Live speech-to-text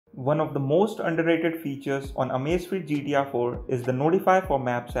One of the most underrated features on Amazfit GTR 4 is the Notify for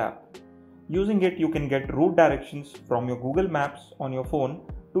Maps app. Using it, you can get route directions from your Google Maps on your phone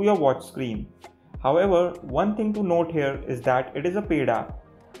to your watch screen. However, one thing to note here is that it is a paid app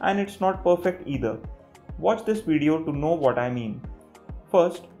and it's not perfect either. Watch this video to know what I mean.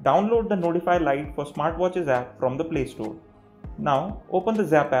 First, download the Notify Lite for smartwatches app from the Play Store. Now, open the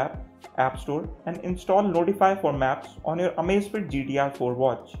Zap app Store and install Notify for Maps on your Amazfit GTR 4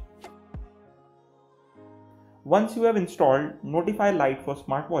 watch. Once you have installed Notify Lite for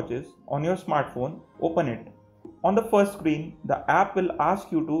smartwatches on your smartphone, open it. On the first screen, the app will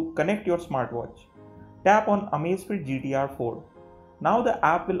ask you to connect your smartwatch. Tap on Amazfit GTR 4. Now the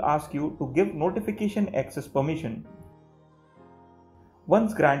app will ask you to give notification access permission.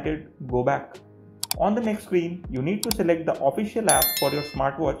 Once granted, go back. On the next screen, you need to select the official app for your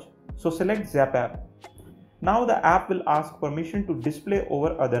smartwatch, so select Zap app. Now the app will ask permission to display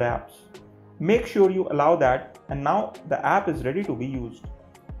over other apps. Make sure you allow that, and now the app is ready to be used.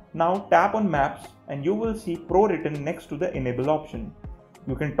 Now tap on Maps and you will see Pro written next to the Enable option.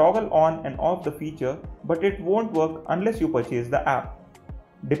 You can toggle on and off the feature, but it won't work unless you purchase the app.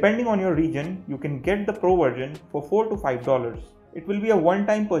 Depending on your region, you can get the Pro version for $4 to $5. It will be a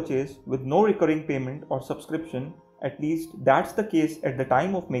one-time purchase with no recurring payment or subscription, at least that's the case at the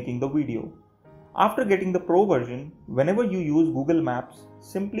time of making the video. After getting the Pro version, whenever you use Google Maps,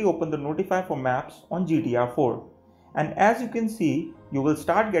 simply open the Notify for Maps on GTR 4. And as you can see, you will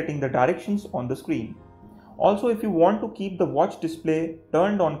start getting the directions on the screen. Also, if you want to keep the watch display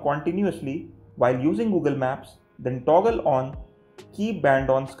turned on continuously while using Google Maps, then toggle on Keep Band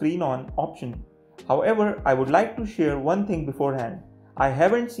on Screen On option. However, I would like to share one thing beforehand. I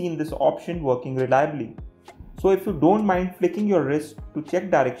haven't seen this option working reliably. So if you don't mind flicking your wrist to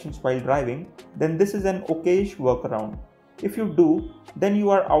check directions while driving, then this is an okayish workaround. If you do, then you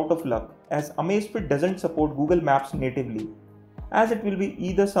are out of luck, as Amazfit doesn't support Google Maps natively, as it will be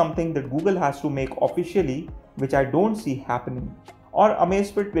either something that Google has to make officially, which I don't see happening, or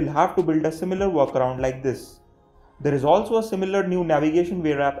Amazfit will have to build a similar workaround like this. There is also a similar new navigation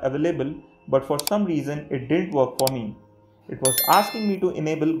wear app available, but for some reason it didn't work for me. It was asking me to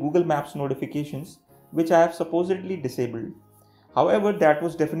enable Google Maps notifications, which I have supposedly disabled. However, that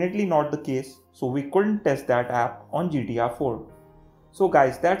was definitely not the case, so we couldn't test that app on GTR 4. So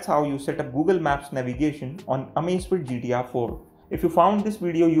guys, that's how you set up Google Maps navigation on Amazfit GTR 4. If you found this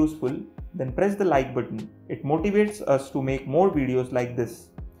video useful, then press the like button. It motivates us to make more videos like this.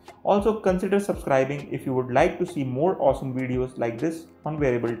 Also consider subscribing if you would like to see more awesome videos like this on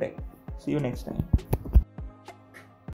Wearable Tech. See you next time.